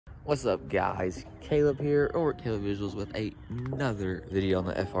What's up, guys? Caleb here, over at Caleb Visuals with another video on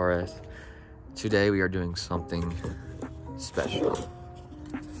the FRS. Today we are doing something special.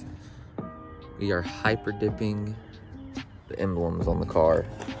 We are hyper dipping the emblems on the car.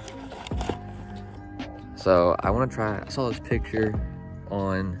 So I want to try. I saw this picture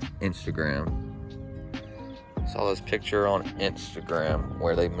on Instagram.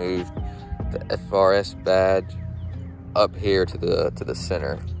 Where they moved the FRS badge up here to the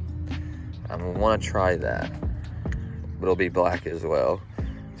center. I want to try that, but it'll be black as well.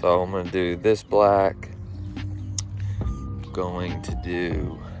 So I'm going to do this black. Going to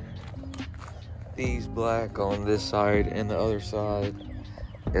do these black on this side and the other side,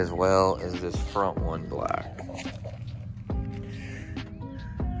 as well as this front one black.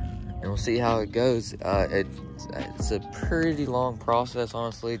 And we'll see how it goes. It's a pretty long process,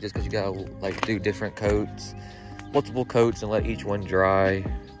 honestly, just because you gotta like do different coats, multiple coats, and let each one dry.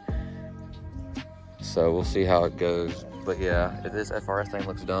 So we'll see how it goes. But yeah, if this FRS thing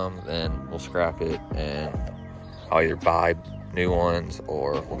looks dumb, then we'll scrap it and I'll either buy new ones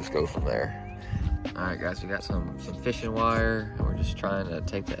or we'll just go from there. All right, guys, we got some fishing wire and we're just trying to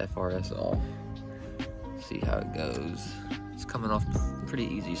take the FRS off. See how it goes. It's coming off pretty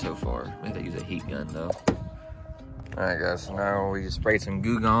easy so far. We have to use a heat gun though. All right, guys, so now we just sprayed some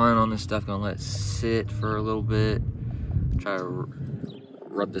Goo Gone on this stuff. Gonna let it sit for a little bit. Try to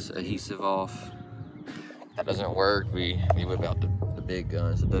rub this adhesive off. If that doesn't work, we whip out the big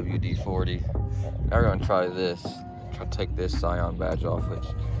gun. It's a WD-40. Now we're gonna try this. Try to take this Scion badge off, which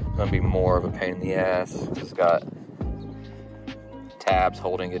is gonna be more of a pain in the ass. It's got tabs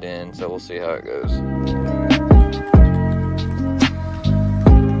holding it in, so we'll see how it goes.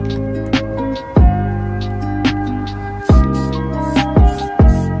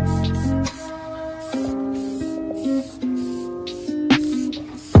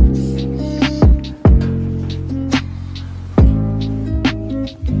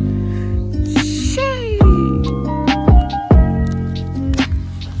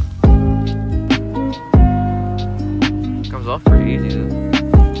 Off pretty easy though.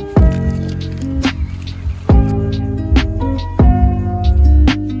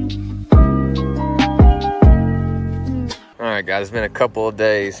 Alright guys, it's been a couple of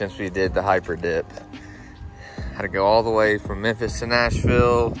days since we did the hyper dip. Had to go all the way from Memphis to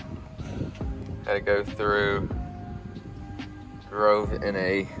Nashville. Had to go through. Drove in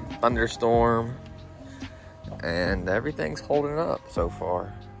a thunderstorm. And everything's holding up so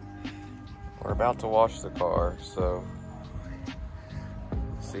far. We're about to wash the car, so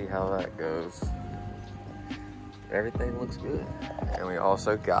see how that goes. Everything looks good. And we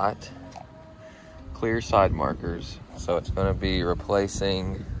also got clear side markers. So it's gonna be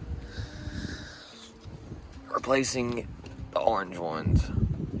replacing the orange ones.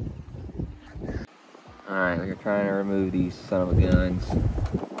 All right, we're trying to remove these son of a guns.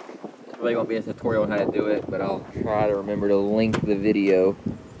 It really won't be a tutorial on how to do it, but I'll try to remember to link the video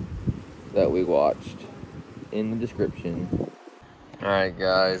that we watched in the description. Alright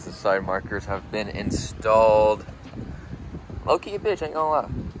guys, the side markers have been installed. Low-key a bitch, ain't gonna lie.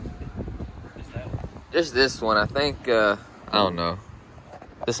 Just that one? Just this one, I think, I don't know.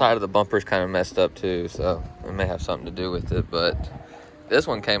 This side of the bumper's kind of messed up too, so it may have something to do with it, but this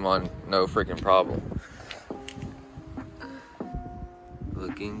one came on no freaking problem.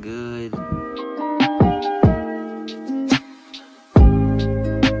 Looking good.